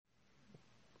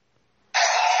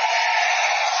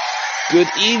Good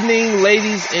evening,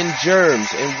 ladies and germs,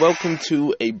 and welcome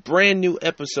to a brand new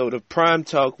episode of Prime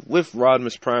Talk with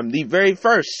Rodmus Prime, the very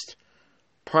first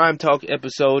Prime Talk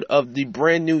episode of the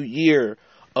brand new year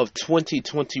of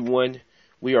 2021.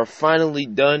 We are finally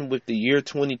done with the year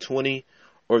 2020,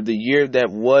 or the year that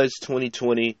was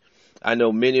 2020. I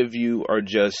know many of you are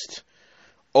just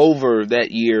over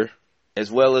that year,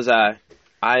 as well as I.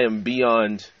 I am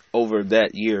beyond over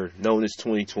that year known as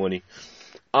 2020.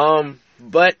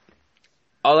 But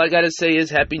all I gotta say is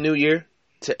Happy New Year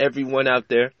to everyone out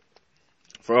there.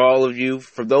 For all of you,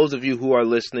 for those of you who are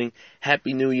listening,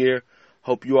 Happy New Year.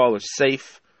 Hope you all are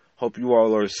safe. Hope you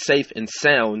all are safe and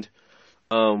sound.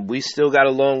 We still got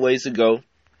a long ways to go.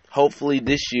 Hopefully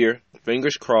this year,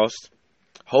 fingers crossed,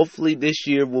 hopefully this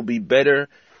year will be better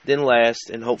than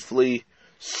last, and hopefully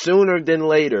sooner than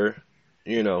later,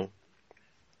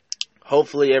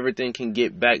 hopefully everything can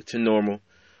get back to normal.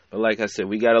 But like I said,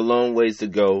 we got a long ways to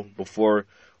go before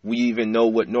we even know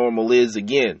what normal is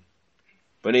again.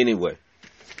 But anyway,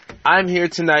 I'm here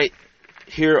tonight,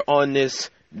 here on this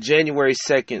January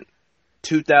 2nd,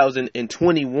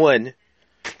 2021.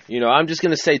 I'm just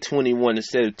going to say 21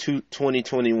 instead of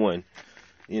 2021.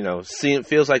 See, it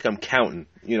feels like I'm counting,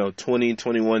 20,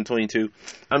 21, 22.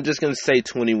 I'm just going to say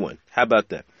 21. How about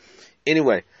that?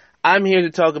 Anyway, I'm here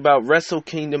to talk about Wrestle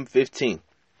Kingdom 15.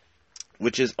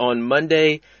 Which is on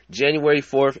Monday, January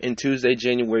 4th, and Tuesday,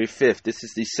 January 5th. This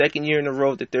is the second year in a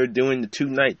row that they're doing the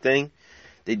two-night thing.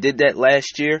 They did that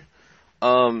last year.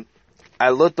 I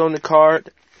looked on the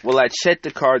card. Well, I checked the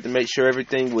card to make sure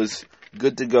everything was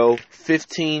good to go.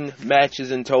 15 matches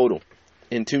in total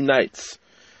in 2 nights.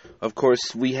 Of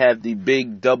course, we have the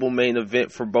big double main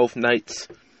event for both nights.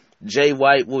 Jay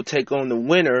White will take on the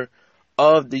winner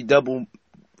of the double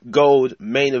gold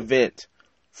main event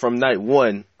from night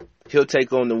 1. He'll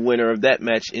take on the winner of that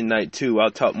match in night 2.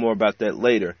 I'll talk more about that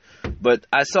later. But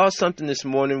I saw something this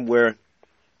morning where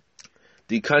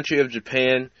the country of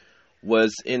Japan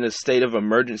was in a state of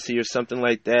emergency or something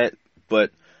like that.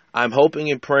 But I'm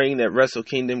hoping and praying that Wrestle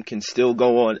Kingdom can still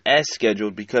go on as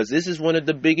scheduled, because this is one of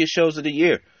the biggest shows of the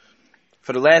year.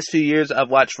 For the last few years, I've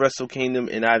watched Wrestle Kingdom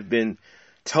and I've been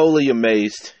totally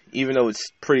amazed, even though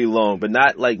it's pretty long, but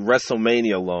not like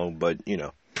WrestleMania long, but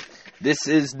This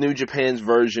is New Japan's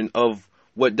version of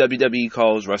what WWE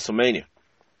calls WrestleMania.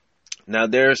 Now,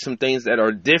 there are some things that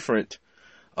are different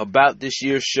about this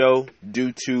year's show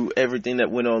due to everything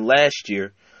that went on last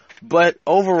year. But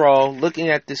overall, looking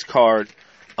at this card,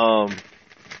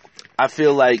 I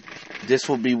feel like this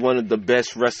will be one of the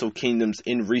best Wrestle Kingdoms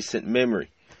in recent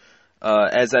memory.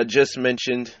 As I just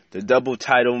mentioned, the double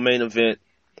title main event,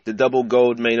 the double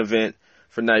gold main event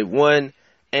for night 1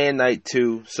 and night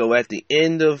 2. So at the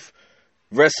end of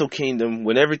Wrestle Kingdom,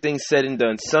 when everything's said and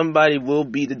done, somebody will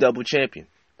be the double champion.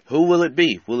 Who will it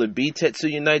be? Will it be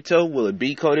Tetsuya Naito? Will it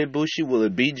be Kota Ibushi? Will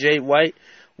it be Jay White?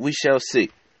 We shall see.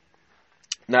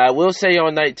 Now, I will say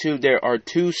on night 2, there are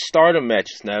 2 Stardom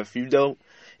matches. Now, if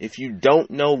you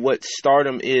don't know what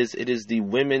Stardom is, it is the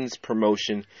women's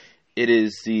promotion. It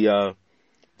is the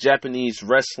Japanese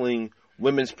wrestling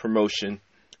women's promotion.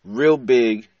 Real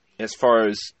big as far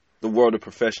as the world of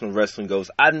professional wrestling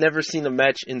goes. I've never seen a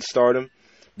match in Stardom,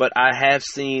 but I have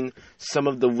seen some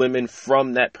of the women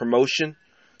from that promotion.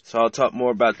 So I'll talk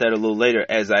more about that a little later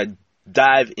as I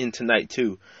dive into night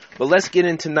 2. But let's get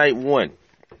into night 1.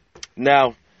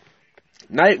 Now,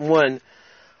 night 1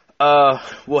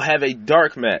 will have a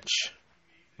dark match.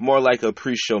 More like a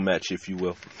pre-show match, if you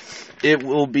will. It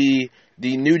will be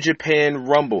the New Japan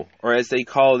Rumble, or as they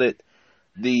call it,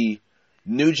 the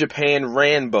New Japan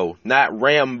Ranbo. Not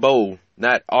Rambo,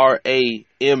 not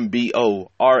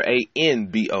R-A-M-B-O,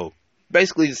 R-A-N-B-O.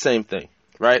 Basically the same thing,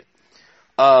 right?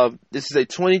 This is a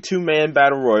 22-man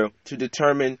battle royal to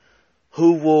determine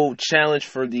who will challenge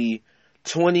for the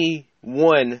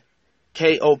 21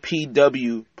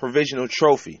 KOPW Provisional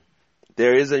Trophy.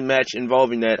 There is a match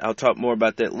involving that. I'll talk more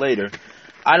about that later.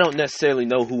 I don't necessarily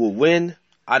know who will win.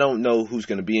 I don't know who's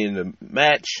going to be in the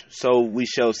match, so we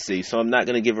shall see. So I'm not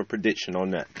going to give a prediction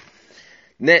on that.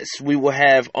 Next, we will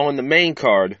have on the main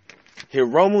card,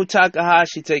 Hiromu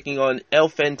Takahashi taking on El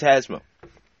Phantasmo.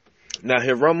 Now,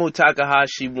 Hiromu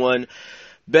Takahashi won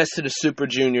Best of the Super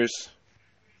Juniors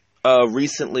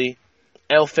recently.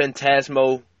 El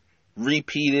Phantasmo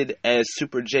repeated as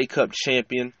Super J-Cup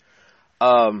champion.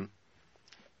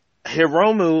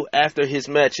 Hiromu, after his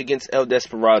match against El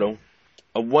Desperado,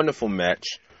 a wonderful match,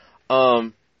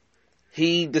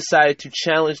 he decided to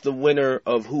challenge the winner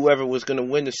of whoever was going to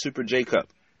win the Super J-Cup.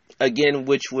 Again,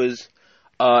 which was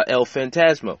El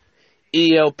Phantasmo.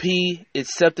 ELP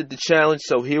accepted the challenge,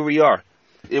 so here we are.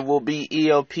 It will be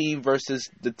ELP versus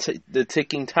the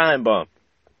ticking time bomb.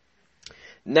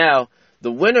 Now,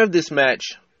 the winner of this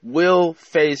match will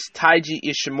face Taiji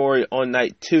Ishimori on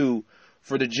night 2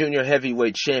 for the Junior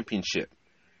Heavyweight Championship.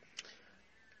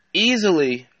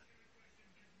 Easily,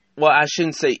 well, I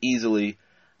shouldn't say easily,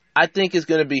 I think it's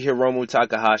going to be Hiromu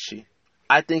Takahashi.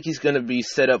 I think he's going to be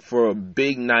set up for a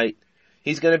big night.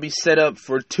 He's going to be set up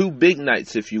for 2 big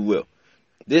nights, if you will.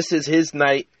 This is his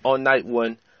night on night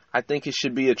 1. I think it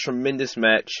should be a tremendous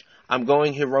match. I'm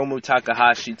going Hiromu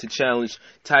Takahashi to challenge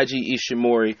Taiji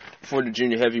Ishimori for the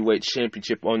Junior Heavyweight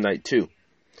Championship on night 2.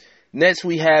 Next,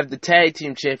 we have the Tag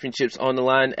Team Championships on the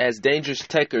line as Dangerous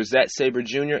Tekkers, Zack Sabre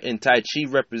Jr. and Tai Chi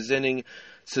representing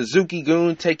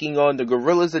Suzuki-gun taking on the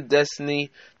Gorillas of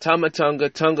Destiny, Tamatonga,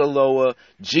 Tungaloa,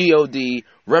 God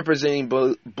representing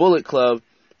Bullet Club,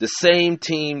 the same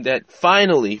team that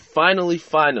finally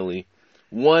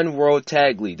won World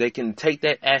Tag League. They can take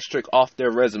that asterisk off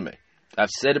their resume. I've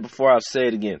said it before, I'll say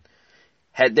it again.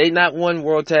 Had they not won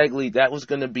World Tag League, that was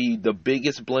going to be the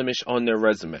biggest blemish on their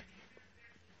resume.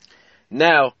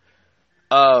 Now,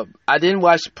 I didn't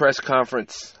watch the press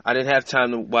conference. I didn't have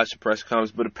time to watch the press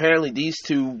conference, but apparently these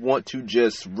two want to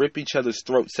just rip each other's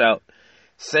throats out.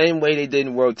 Same way they did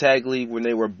in World Tag League when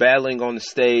they were battling on the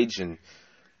stage, and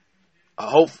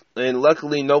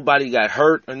luckily nobody got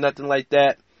hurt or nothing like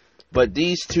that. But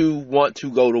these two want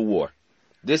to go to war.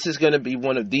 This is going to be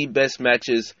one of the best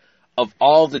matches of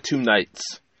all the 2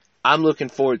 nights. I'm looking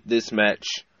forward to this match.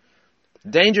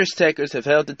 Dangerous Tekkers have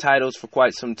held the titles for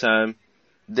quite some time.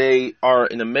 They are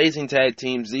an amazing tag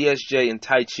team. ZSJ and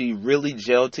Tai Chi really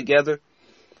gelled together,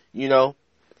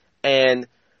 and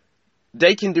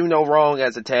they can do no wrong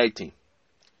as a tag team.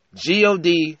 God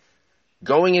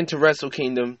going into Wrestle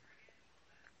Kingdom,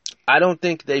 I don't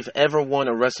think they've ever won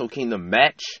a Wrestle Kingdom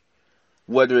match,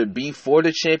 whether it be for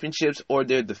the championships or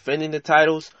they're defending the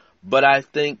titles, but I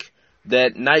think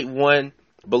that night 1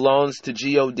 belongs to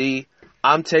God.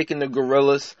 I'm taking the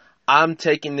Gorillas. I'm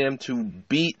taking them to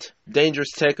beat Dangerous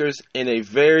Tekkers in a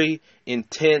very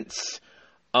intense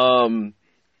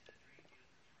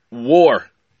war.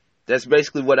 That's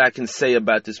basically what I can say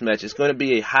about this match. It's going to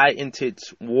be a high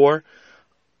intense war.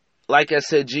 Like I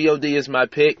said, God is my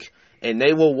pick, and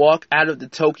they will walk out of the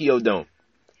Tokyo Dome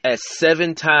as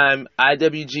 7-time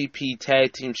IWGP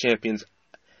Tag Team Champions.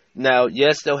 Now,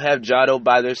 yes, they'll have Jado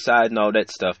by their side and all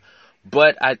that stuff,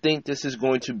 but I think this is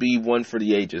going to be one for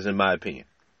the ages, in my opinion.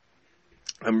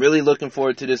 I'm really looking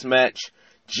forward to this match.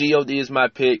 God is my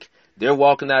pick. They're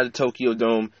walking out of the Tokyo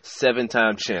Dome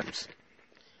 7-time champs.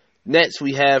 Next,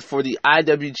 we have for the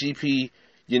IWGP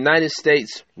United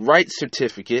States Rights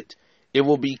Certificate, it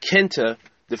will be Kenta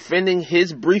defending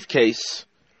his briefcase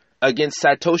against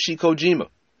Satoshi Kojima.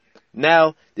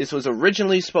 Now, this was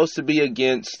originally supposed to be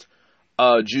against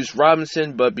Juice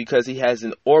Robinson, but because he has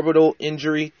an orbital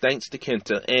injury, thanks to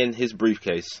Kenta and his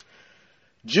briefcase,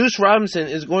 Juice Robinson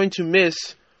is going to miss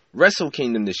Wrestle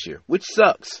Kingdom this year, which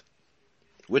sucks.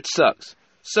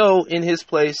 So, in his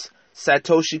place,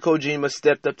 Satoshi Kojima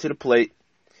stepped up to the plate.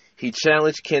 He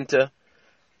challenged Kenta.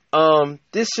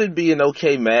 This should be an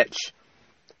okay match.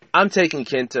 I'm taking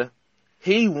Kenta.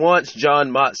 He wants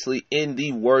Jon Moxley in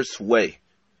the worst way.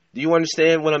 Do you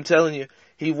understand what I'm telling you?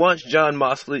 He wants Jon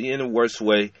Moxley in the worst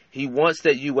way. He wants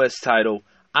that U.S. title.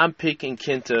 I'm picking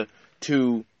Kenta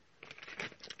to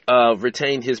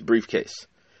retain his briefcase.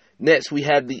 Next, we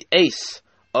have the ace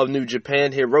of New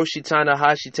Japan, Hiroshi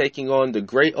Tanahashi, taking on the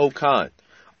Great Okan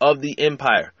of the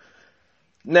Empire.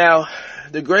 Now,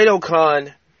 the Great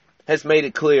Okan has made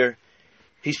it clear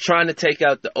he's trying to take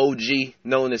out the OG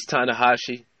known as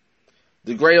Tanahashi.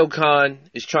 The Great Okan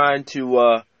is trying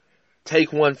to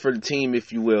take one for the team,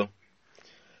 if you will.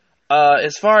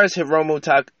 As far as Hiroshi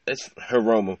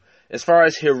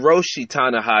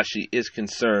Tanahashi is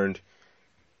concerned,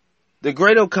 the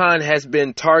Great Okan has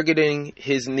been targeting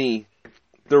his knee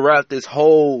throughout this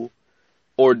whole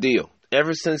ordeal.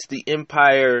 Ever since the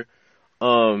Empire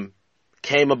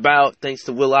came about, thanks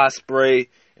to Will Ospreay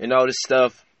and all this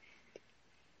stuff,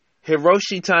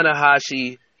 Hiroshi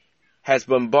Tanahashi has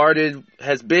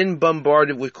been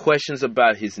bombarded with questions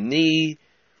about his knee,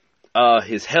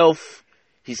 his health.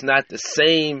 He's not the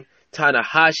same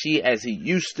Tanahashi as he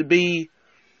used to be.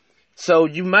 So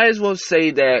you might as well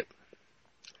say that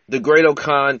the Great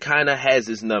Okan kind of has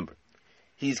his number.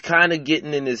 He's kind of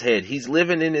getting in his head. He's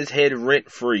living in his head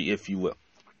rent-free, if you will.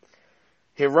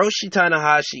 Hiroshi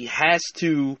Tanahashi has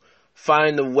to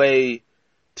find a way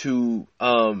to,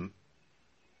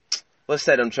 what's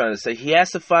that I'm trying to say? He has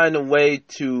to find a way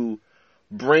to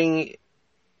bring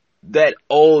that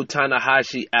old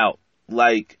Tanahashi out.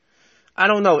 Like, I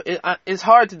don't know. It's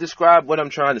hard to describe what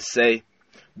I'm trying to say.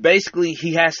 basically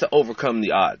he has to overcome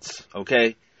the odds,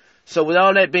 okay? So with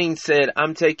all that being said,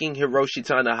 I'm taking Hiroshi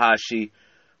Tanahashi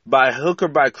by hook or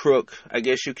by crook, I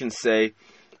guess you can say.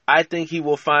 I think he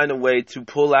will find a way to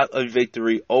pull out a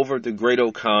victory over the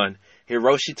Great-O-Khan.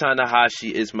 Hiroshi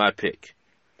Tanahashi is my pick.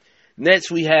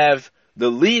 Next, we have the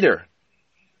leader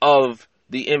of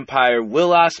the Empire, Will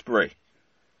Ospreay,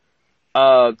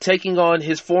 taking on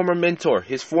his former mentor,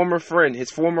 his former friend,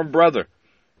 his former brother,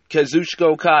 Kazuchika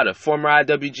Okada, former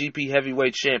IWGP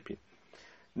Heavyweight Champion.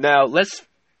 Now, let's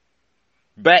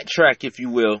backtrack, if you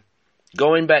will,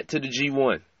 going back to the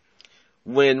G1.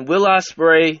 When Will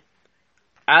Ospreay,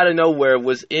 out of nowhere,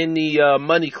 was in the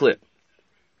money clip,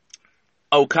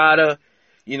 Okada,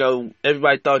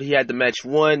 everybody thought he had the match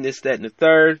won, this, that, and the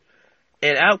third.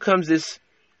 And out comes this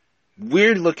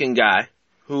weird-looking guy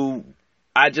who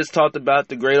I just talked about,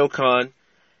 the Great-O-Khan,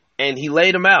 and he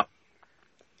laid him out.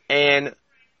 And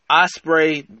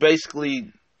Ospreay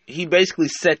basically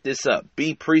set this up.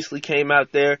 B. Priestley came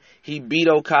out there. He beat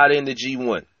Okada in the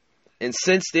G1. And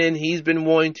since then, he's been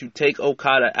wanting to take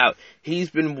Okada out. He's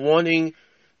been wanting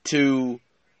to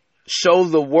show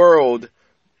the world,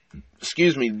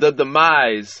 the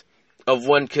demise of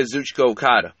one Kazuchika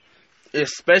Okada.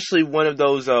 Especially one of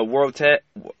those Road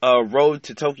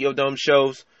to Tokyo Dome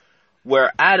shows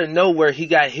where out of nowhere he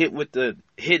got hit with the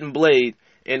hidden blade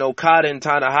and Okada and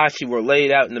Tanahashi were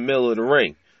laid out in the middle of the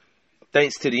ring,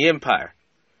 thanks to the Empire.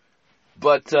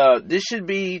 But this should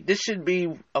be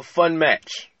a fun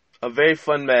match, a very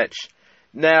fun match.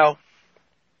 Now,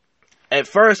 at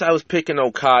first I was picking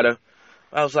Okada.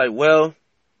 I was like, well,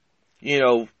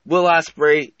 Will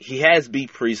Ospreay, he has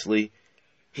beat Priestley.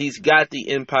 He's got the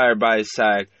Empire by his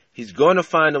side. He's going to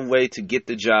find a way to get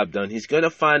the job done. He's going to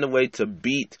find a way to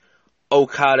beat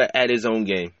Okada at his own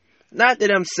game. Not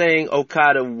that I'm saying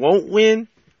Okada won't win,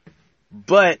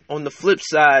 but on the flip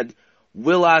side,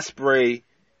 Will Ospreay,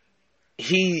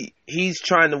 he's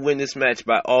trying to win this match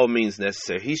by all means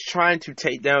necessary. He's trying to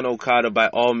take down Okada by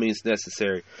all means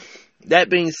necessary. That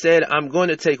being said, I'm going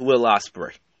to take Will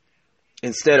Ospreay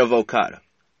instead of Okada.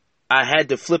 I had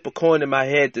to flip a coin in my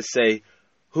head to say,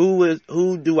 who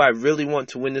do I really want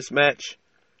to win this match?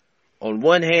 On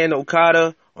one hand,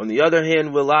 Okada. On the other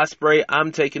hand, Will Ospreay.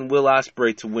 I'm taking Will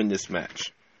Ospreay to win this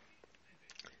match.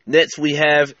 Next, we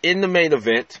have in the main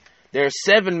event. There are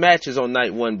 7 matches on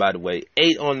night 1, by the way.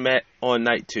 8 on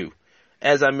night 2.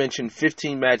 As I mentioned,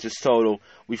 15 matches total.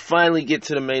 We finally get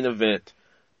to the main event.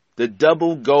 The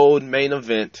double gold main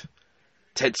event.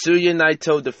 Tetsuya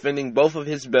Naito defending both of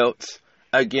his belts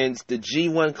against the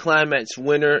G1 Climax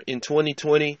winner in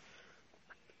 2020,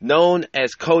 known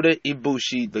as Kota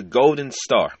Ibushi, the Golden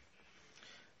Star.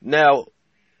 Now,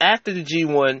 after the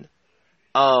G1,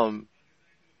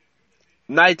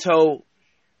 Naito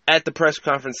at the press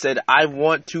conference said, I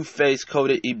want to face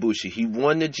Kota Ibushi. He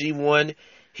won the G1.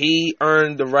 He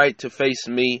earned the right to face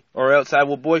me, or else I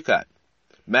will boycott.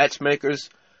 Matchmakers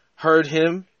heard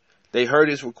him. They heard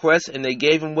his request, and they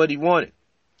gave him what he wanted.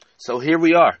 So here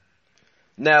we are.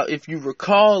 Now, if you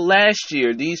recall last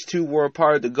year, these two were a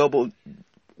part of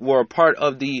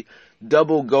the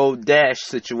double gold dash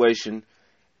situation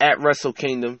at Wrestle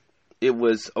Kingdom. It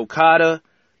was Okada,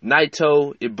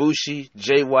 Naito, Ibushi,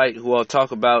 Jay White, who I'll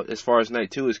talk about as far as night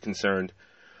 2 is concerned.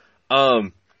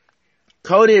 Kota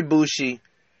Ibushi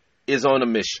is on a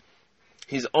mission.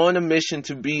 He's on a mission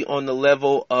to be on the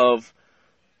level of,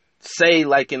 say,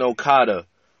 like in Okada,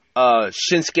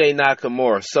 Shinsuke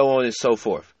Nakamura, so on and so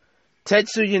forth.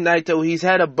 Tetsuya Naito, he's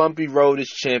had a bumpy road as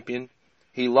champion.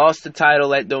 He lost the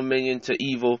title at Dominion to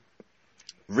Evil,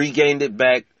 regained it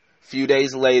back a few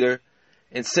days later,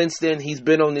 and since then he's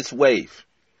been on this wave.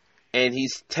 And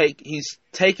he's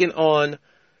taken on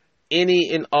any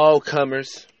and all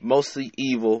comers, mostly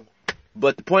Evil.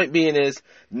 But the point being is,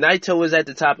 Naito is at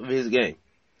the top of his game.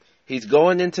 He's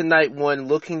going into night 1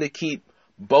 looking to keep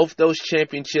both those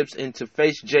championships and to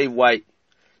face Jay White.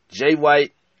 Jay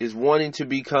White is wanting to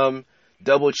become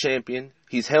double champion.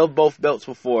 He's held both belts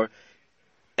before.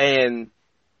 And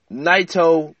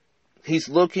Naito, he's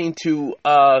looking to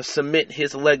cement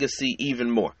his legacy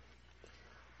even more.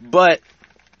 But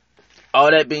all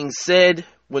that being said,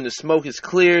 when the smoke is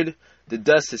cleared, the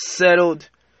dust is settled,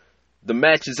 the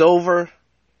match is over,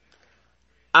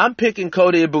 I'm picking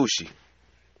Kota Ibushi.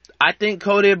 I think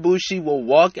Kota Ibushi will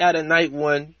walk out of night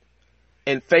 1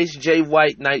 and face Jay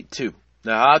White night 2.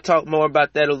 Now, I'll talk more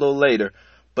about that a little later,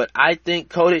 but I think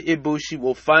Kota Ibushi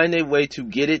will find a way to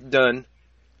get it done,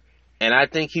 and I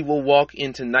think he will walk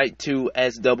into night 2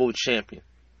 as double champion.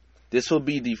 This will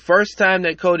be the first time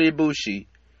that Kota Ibushi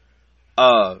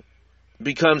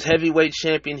becomes heavyweight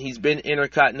champion. He's been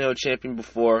Intercontinental champion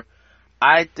before.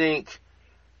 I think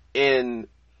in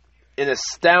an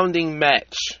astounding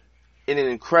match, in an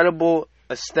incredible,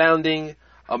 astounding,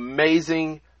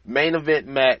 amazing main event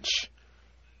match,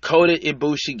 Kota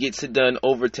Ibushi gets it done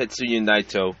over Tetsuya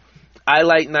Naito. I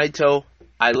like Naito.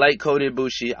 I like Kota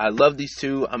Ibushi. I love these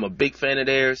two. I'm a big fan of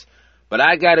theirs. But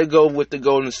I got to go with the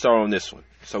Golden Star on this one.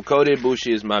 So Kota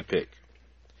Ibushi is my pick.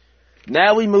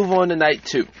 Now we move on to night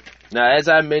 2. Now, as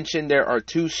I mentioned, there are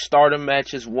 2 Stardom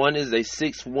matches. One is a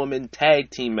 6-woman tag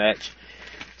team match.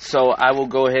 So I will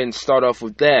go ahead and start off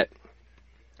with that.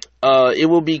 It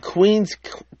will be Queen's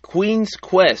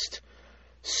Quest,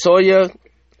 Soya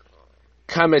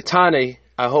Kamitani.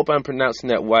 I hope I'm pronouncing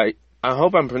that right.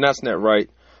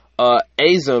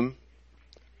 Azum,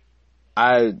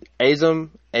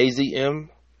 AZM.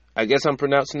 I guess I'm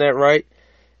pronouncing that right.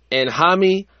 And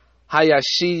Hami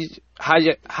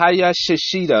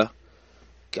Hayashishida.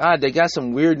 God, they got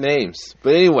some weird names.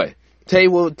 But anyway, Tay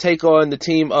will take on the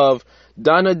team of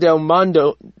Donna Del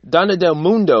Mundo,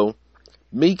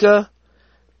 Mika,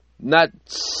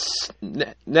 Natsupai,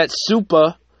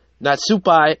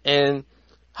 and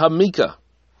Hamika.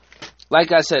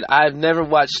 Like I said, I've never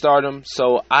watched Stardom,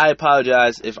 so I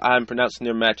apologize if I'm pronouncing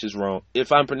their matches wrong,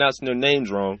 if I'm pronouncing their names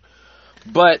wrong.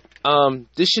 But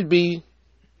this should be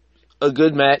a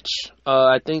good match.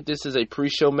 I think this is a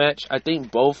pre-show match. I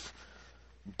think both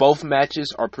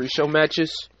matches are pre-show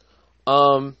matches.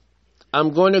 I'm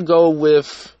going to go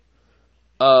with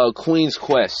Queen's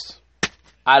Quest.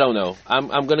 I don't know.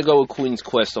 I'm going to go with Queen's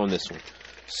Quest on this one.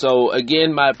 So,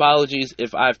 again, my apologies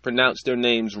if I've pronounced their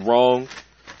names wrong.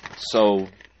 So,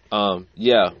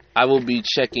 yeah, I will be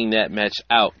checking that match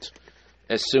out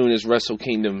as soon as Wrestle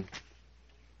Kingdom,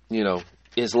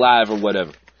 is live or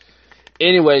whatever.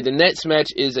 Anyway, the next match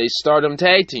is a Stardom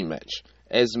tag team match,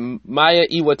 as Maya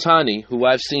Iwatani, who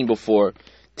I've seen before,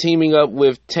 teaming up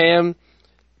with Tam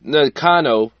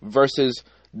Nakano versus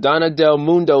Donna Del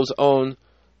Mundo's own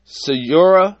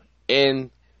Sayura and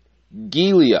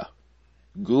Gilia.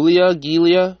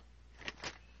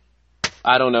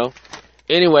 I don't know.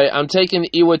 Anyway, I'm taking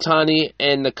Iwatani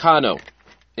and Nakano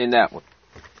in that one.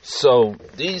 So,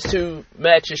 these 2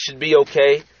 matches should be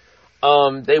okay.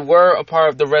 They were a part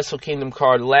of the Wrestle Kingdom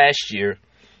card last year.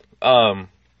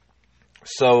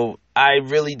 So, I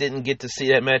really didn't get to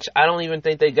see that match. I don't even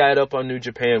think they got it up on New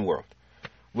Japan World,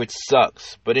 which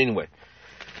sucks. But anyway.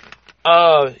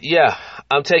 Yeah,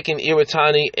 I'm taking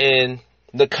Iwatani and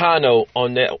Nakano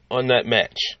on that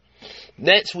match.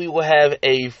 Next, we will have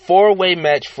a 4-way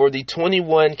match for the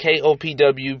 21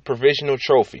 KOPW Provisional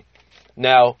Trophy.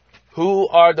 Now, who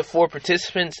are the 4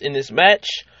 participants in this match?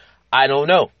 I don't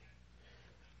know.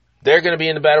 They're going to be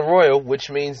in the Battle Royal,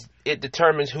 which means it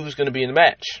determines who's going to be in the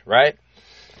match, right?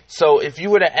 So, if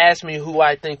you were to ask me who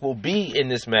I think will be in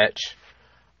this match,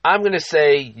 I'm going to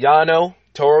say Toru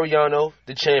Yano,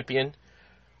 the champion,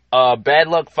 Bad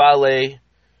Luck Fale,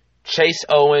 Chase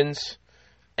Owens,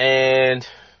 and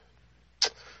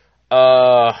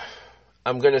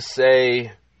I'm going to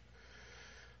say,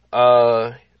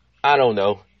 I don't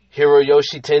know,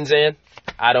 Hiroyoshi Tenzan.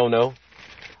 I don't know.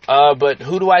 But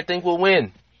who do I think will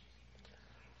win?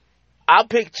 I'll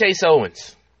pick Chase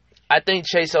Owens. I think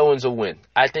Chase Owens will win.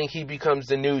 I think he becomes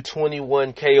the new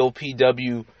 21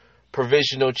 KOPW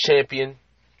Provisional Champion,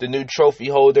 the new trophy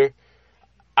holder.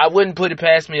 I wouldn't put it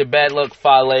past me if Bad Luck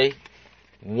Fale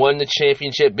won the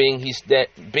championship, being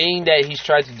that he's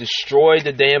tried to destroy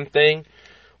the damn thing.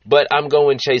 But I'm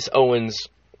going Chase Owens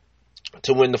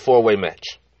to win the 4-way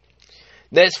match.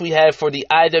 Next, we have for the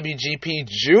IWGP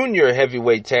Junior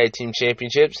Heavyweight Tag Team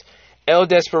Championships, El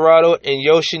Desperado and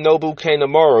Yoshinobu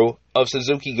Kanemaru of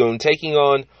Suzuki-gun taking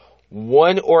on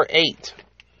 1 or 8.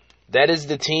 That is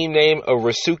the team name of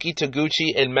Risuke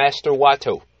Taguchi and Master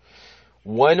Wato.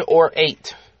 1 or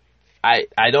 8.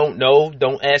 I don't know.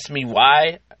 Don't ask me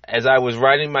why. As I was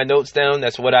writing my notes down,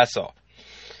 that's what I saw.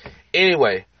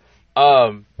 Anyway,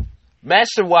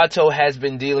 Master Wato has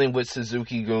been dealing with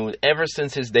Suzuki-gun ever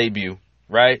since his debut,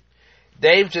 right?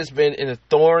 They've just been in a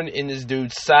thorn in this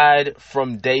dude's side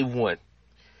from day one.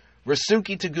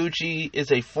 Risuke Taguchi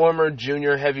is a former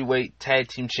junior heavyweight tag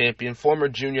team champion, former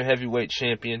junior heavyweight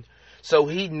champion, so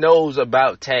he knows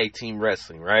about tag team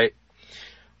wrestling, right?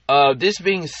 This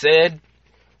being said,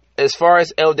 as far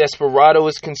as El Desperado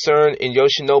is concerned and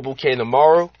Yoshinobu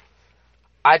Kanemaru,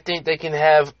 I think they can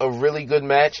have a really good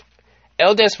match.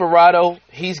 El Desperado,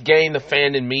 he's gained a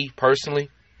fan in me personally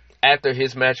after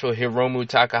his match with Hiromu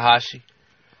Takahashi.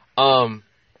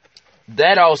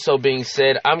 That also being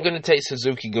said, I'm going to take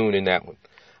Suzuki-gun in that one.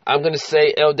 I'm going to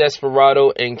say El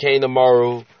Desperado and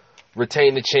Kanemaru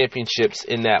retain the championships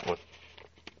in that one.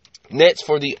 Next,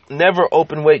 for the Never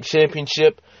Openweight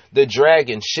Championship, the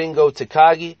Dragon Shingo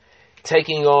Takagi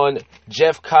taking on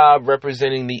Jeff Cobb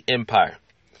representing the Empire.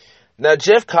 Now,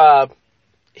 Jeff Cobb,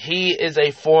 he is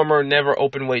a former never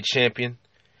openweight champion,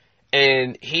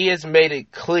 and he has made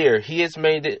it clear. He has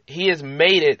made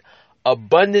it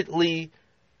abundantly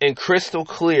and crystal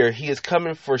clear he is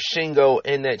coming for Shingo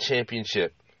in that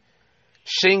championship.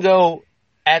 Shingo,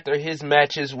 after his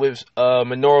matches with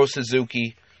Minoru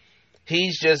Suzuki,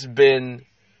 he's just been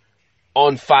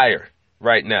on fire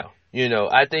right now. You know,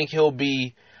 I think he'll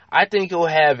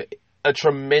have a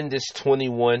tremendous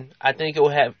 21. I think he'll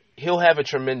have a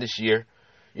tremendous year.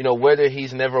 You know, whether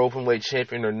he's never openweight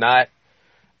champion or not,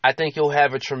 I think he'll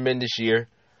have a tremendous year.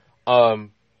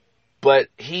 But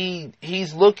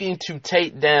he's looking to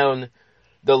take down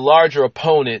the larger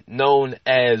opponent known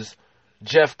as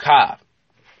Jeff Cobb.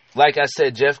 Like I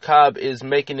said, Jeff Cobb is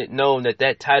making it known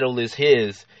that title is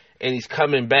his, and he's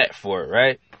coming back for it,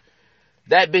 right?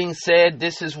 That being said,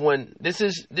 this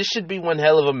should be one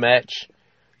hell of a match.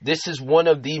 This is one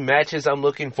of the matches I'm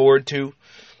looking forward to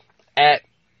at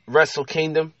Wrestle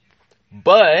Kingdom.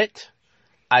 But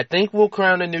I think we'll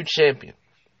crown a new champion.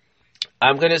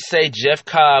 I'm going to say Jeff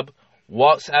Cobb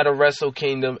walks out of Wrestle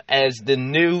Kingdom as the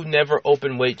new never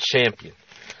openweight champion.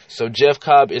 So Jeff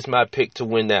Cobb is my pick to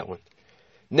win that one.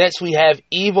 Next we have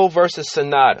Evil versus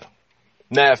Sonata.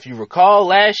 Now, if you recall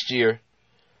last year,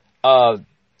 back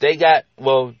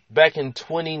in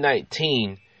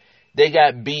 2019, they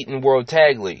got beat in World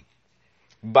Tag League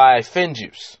by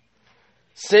Finjuice.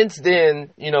 Since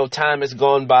then, you know, time has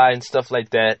gone by and stuff like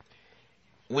that.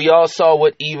 We all saw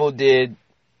what Evil did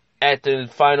at the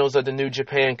finals of the New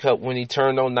Japan Cup when he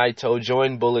turned on Naito,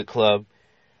 joined Bullet Club.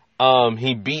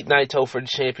 He beat Naito for the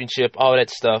championship, all that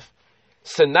stuff.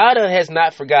 Sonata has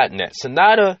not forgotten that.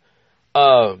 Sonata,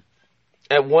 I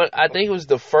think it was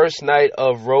the first night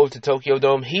of Road to Tokyo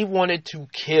Dome, he wanted to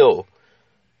kill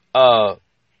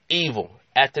Evil.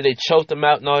 After they choked him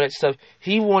out and all that stuff,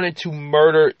 he wanted to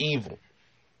murder Evil.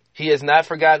 He has not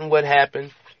forgotten what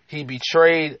happened. He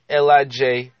betrayed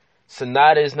LIJ.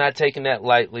 Sonata is not taking that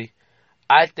lightly.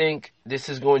 I think this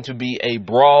is going to be a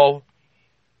brawl.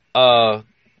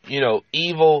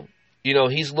 Evil,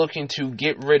 he's looking to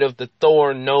get rid of the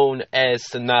thorn known as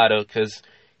Sonata, because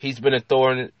he's been a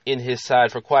thorn in his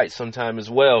side for quite some time as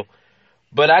well.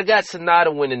 But I got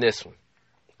Sonata winning this one.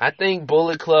 I think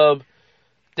Bullet Club,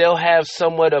 they'll have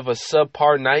somewhat of a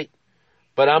subpar night,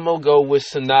 but I'm going to go with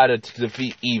Sonata to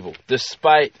defeat Evil,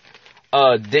 despite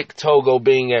Dick Togo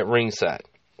being at ringside.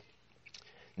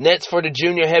 Next, for the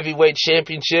Junior Heavyweight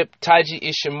Championship, Taiji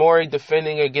Ishimori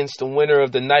defending against the winner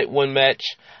of the Night 1 match.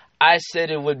 I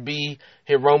said it would be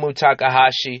Hiromu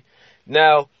Takahashi.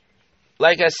 Now,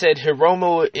 like I said,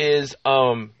 Hiromu is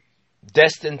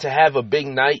destined to have a big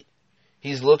night.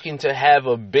 He's looking to have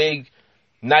a big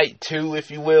night 2,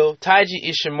 if you will. Taiji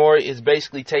Ishimori is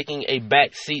basically taking a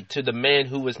back seat to the man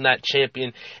who was not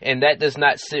champion, and that does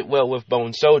not sit well with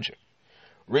Bone Soldier.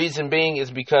 Reason being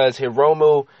is because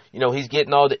Hiromu, he's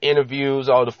getting all the interviews,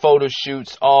 all the photo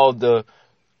shoots, all the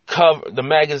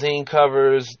magazine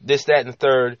covers, this, that, and the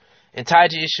third. And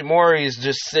Taiji Ishimori is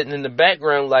just sitting in the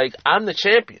background like, I'm the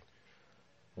champion.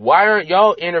 Why aren't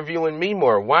y'all interviewing me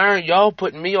more? Why aren't y'all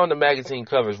putting me on the magazine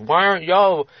covers? Why aren't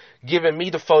y'all giving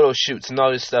me the photo shoots and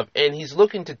all this stuff? And he's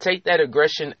looking to take that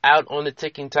aggression out on the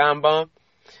ticking time bomb.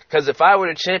 Because if I were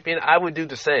the champion, I would do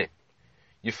the same.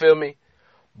 You feel me?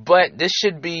 But this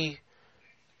should be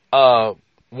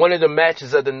one of the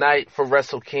matches of the night for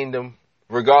Wrestle Kingdom,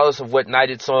 regardless of what night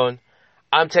it's on.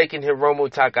 I'm taking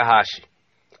Hiromu Takahashi.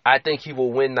 I think he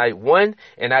will win night 1,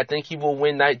 and I think he will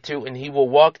win night 2, and he will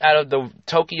walk out of the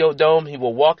Tokyo Dome. He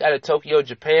will walk out of Tokyo,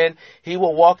 Japan. He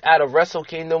will walk out of Wrestle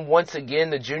Kingdom once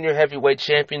again, the Junior Heavyweight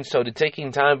Champion. So the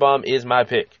ticking time bomb is my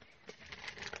pick.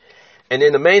 And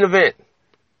in the main event,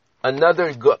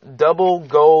 another double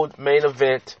gold main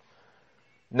event.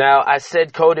 Now, I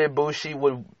said Kota Ibushi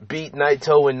would beat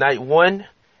Naito in night 1,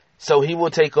 so he will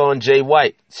take on Jay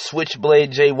White,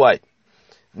 Switchblade Jay White.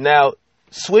 Now,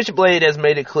 Switchblade has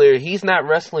made it clear he's not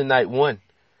wrestling night 1.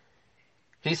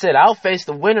 He said, I'll face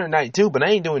the winner night 2, but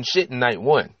I ain't doing shit in night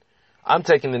 1. I'm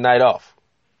taking the night off.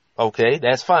 Okay,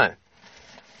 that's fine.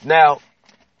 Now,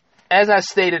 as I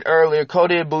stated earlier,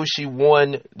 Kota Ibushi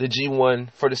won the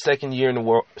G1 for the second year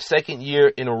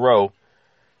in a row.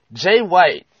 Jay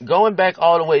White, going back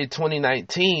all the way to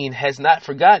 2019, has not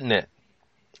forgotten that.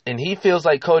 And he feels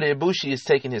like Kota Ibushi is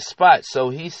taking his spot. So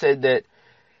he said that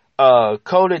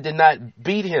Kota did not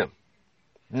beat him.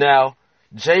 Now,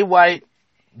 Jay White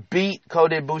beat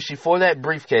Kota Ibushi for that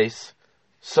briefcase.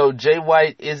 So Jay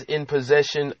White is in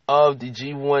possession of the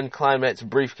G1 Climax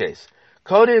briefcase.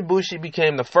 Kota Ibushi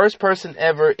became the first person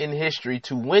ever in history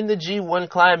to win the G1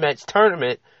 Climax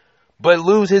tournament but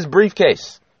lose his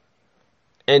briefcase.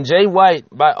 And Jay White,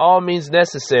 by all means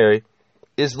necessary,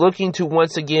 is looking to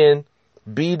once again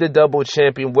be the double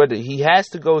champion, whether he has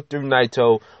to go through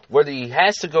Naito, whether he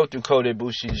has to go through Kota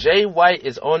Ibushi. Jay White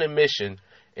is on a mission,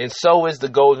 and so is the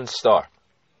Golden Star.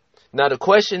 Now the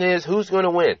question is, who's going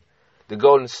to win? The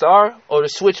Golden Star or the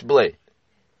Switchblade?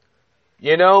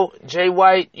 You know, Jay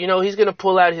White, you know, he's going to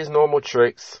pull out his normal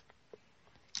tricks.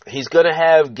 He's going to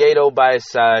have Gato by his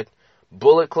side.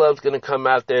 Bullet Club's going to come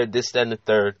out there, this, that, and the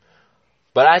third.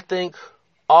 But I think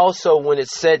also when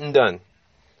it's said and done,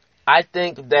 I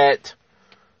think that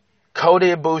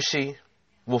Kota Ibushi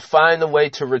will find a way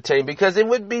to retain, because it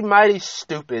would be mighty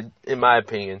stupid, in my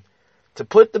opinion, to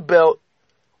put the belt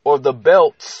or the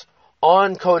belts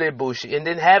on Kota Ibushi and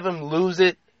then have him lose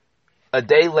it a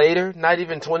day later, not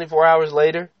even 24 hours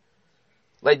later.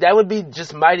 Like, that would be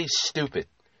just mighty stupid.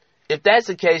 If that's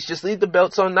the case, just leave the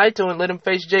belts on Naito and let him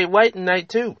face Jay White in night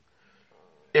 2.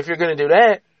 If you're going to do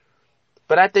that.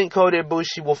 But I think Kota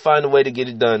Ibushi will find a way to get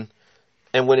it done.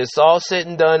 And when it's all said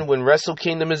and done, when Wrestle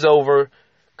Kingdom is over,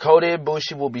 Kota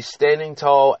Ibushi will be standing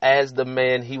tall as the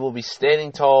man. He will be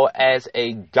standing tall as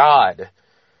a god.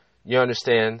 You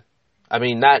understand? I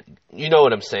mean, not, you know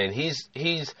what I'm saying.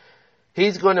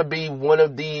 He's going to be one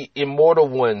of the immortal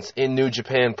ones in New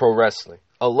Japan Pro Wrestling,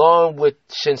 along with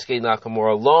Shinsuke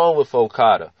Nakamura, along with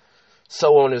Okada,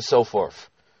 so on and so forth.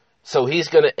 So he's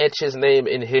going to etch his name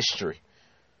in history.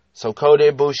 So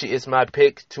Kota Ibushi is my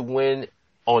pick to win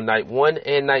on night 1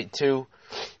 and night 2.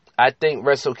 I think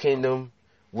Wrestle Kingdom,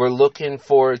 we're looking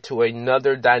forward to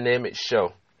another dynamic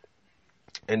show.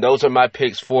 And those are my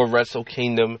picks for Wrestle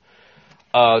Kingdom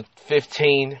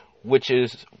 15, which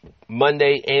is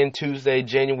Monday and Tuesday,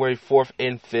 January 4th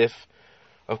and 5th.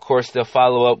 Of course, they'll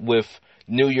follow up with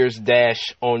New Year's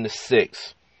Dash on the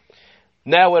 6th.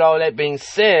 Now, with all that being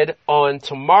said, on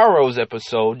tomorrow's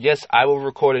episode, yes, I will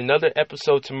record another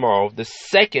episode tomorrow, the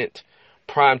second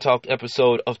Prime Talk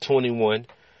episode of 21.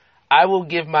 I will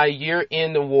give my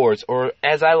year-end awards, or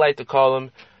as I like to call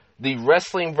them, the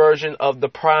wrestling version of the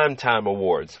Primetime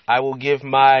Awards. I will give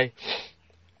my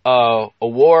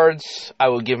awards, I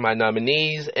will give my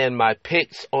nominees, and my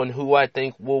picks on who I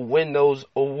think will win those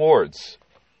awards.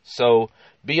 So,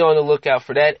 be on the lookout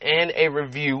for that, and a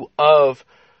review of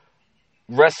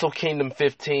Wrestle Kingdom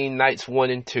 15, nights 1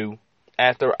 and 2,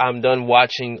 after I'm done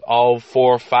watching all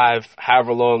 4 or 5,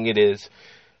 however long it is,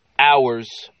 hours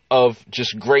of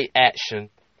just great action.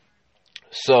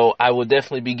 So I will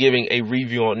definitely be giving a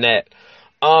review on that.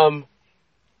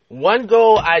 One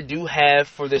goal I do have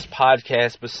for this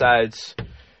podcast, besides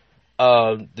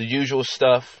the usual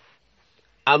stuff,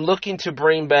 I'm looking to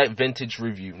bring back Vintage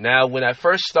Review. Now, when I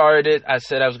first started it, I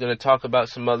said I was going to talk about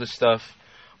some other stuff,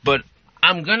 but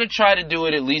I'm going to try to do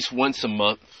it at least once a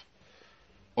month,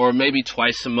 or maybe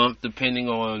twice a month, depending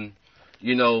on,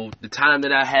 you know, the time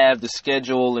that I have, the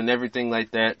schedule, and everything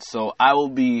like that. So I will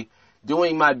be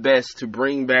doing my best to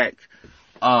bring back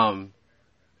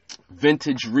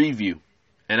Vintage Review.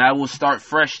 And I will start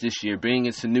fresh this year, being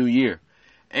it's a new year.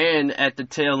 And at the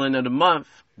tail end of the month,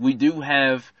 we do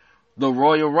have the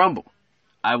Royal Rumble.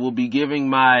 I will be giving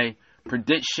my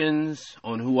predictions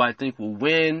on who I think will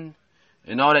win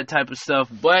and all that type of stuff.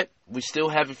 But we still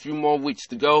have a few more weeks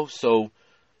to go, so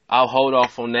I'll hold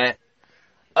off on that.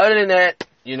 Other than that,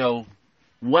 you know,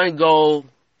 one goal,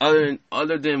 other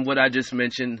than what I just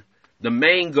mentioned, the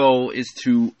main goal is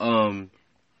to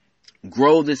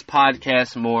grow this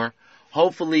podcast more.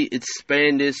 Hopefully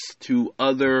expand this to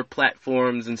other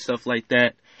platforms and stuff like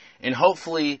that. And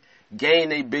hopefully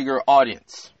gain a bigger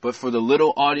audience. But for the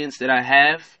little audience that I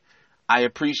have, I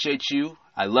appreciate you.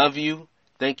 I love you.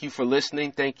 Thank you for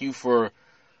listening. Thank you for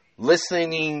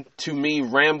listening to me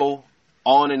ramble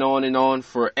on and on and on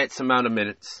for X amount of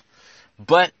minutes.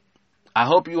 But I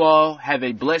hope you all have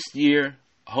a blessed year.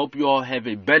 I hope you all have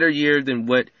a better year than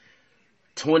what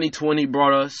 2020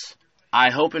 brought us. I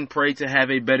hope and pray to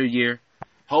have a better year.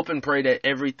 Hope and pray that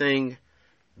everything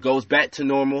goes back to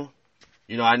normal.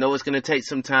 You know, I know it's going to take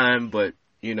some time, but,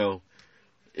 you know,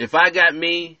 if I got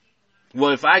me,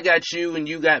 well, if I got you and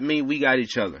you got me, we got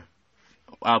each other.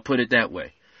 I'll put it that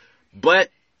way. But,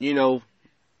 you know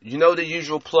the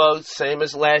usual plugs, same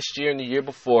as last year and the year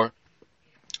before.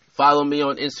 Follow me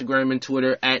on Instagram and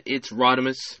Twitter at It's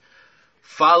Rodimus.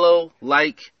 Follow,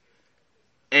 like,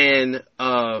 and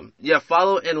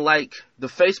follow and like the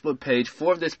Facebook page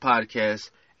for this podcast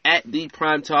at The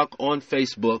Prime Talk on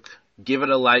Facebook. Give it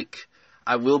a like.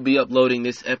 I will be uploading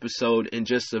this episode in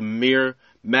just a mere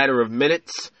matter of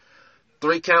minutes.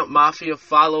 3 Count Mafia.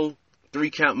 Follow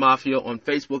 3 Count Mafia on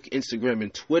Facebook, Instagram,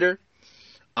 and Twitter.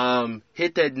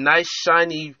 Hit that nice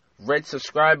shiny red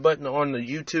subscribe button on the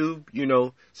YouTube,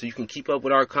 so you can keep up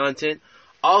with our content.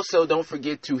 Also, don't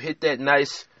forget to hit that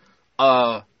nice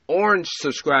orange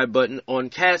subscribe button on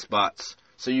Castbox,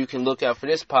 so you can look out for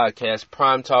this podcast,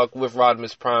 Prime Talk with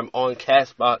Rodimus Prime, on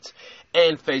Castbox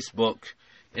and Facebook,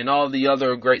 and all the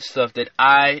other great stuff that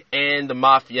I and the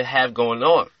Mafia have going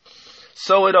on.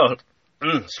 So with all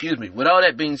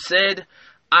that being said,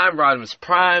 I'm Rodimus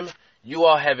Prime. You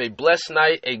all have a blessed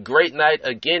night, a great night.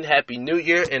 Again, Happy New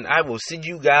Year, and I will see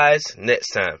you guys next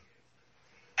time.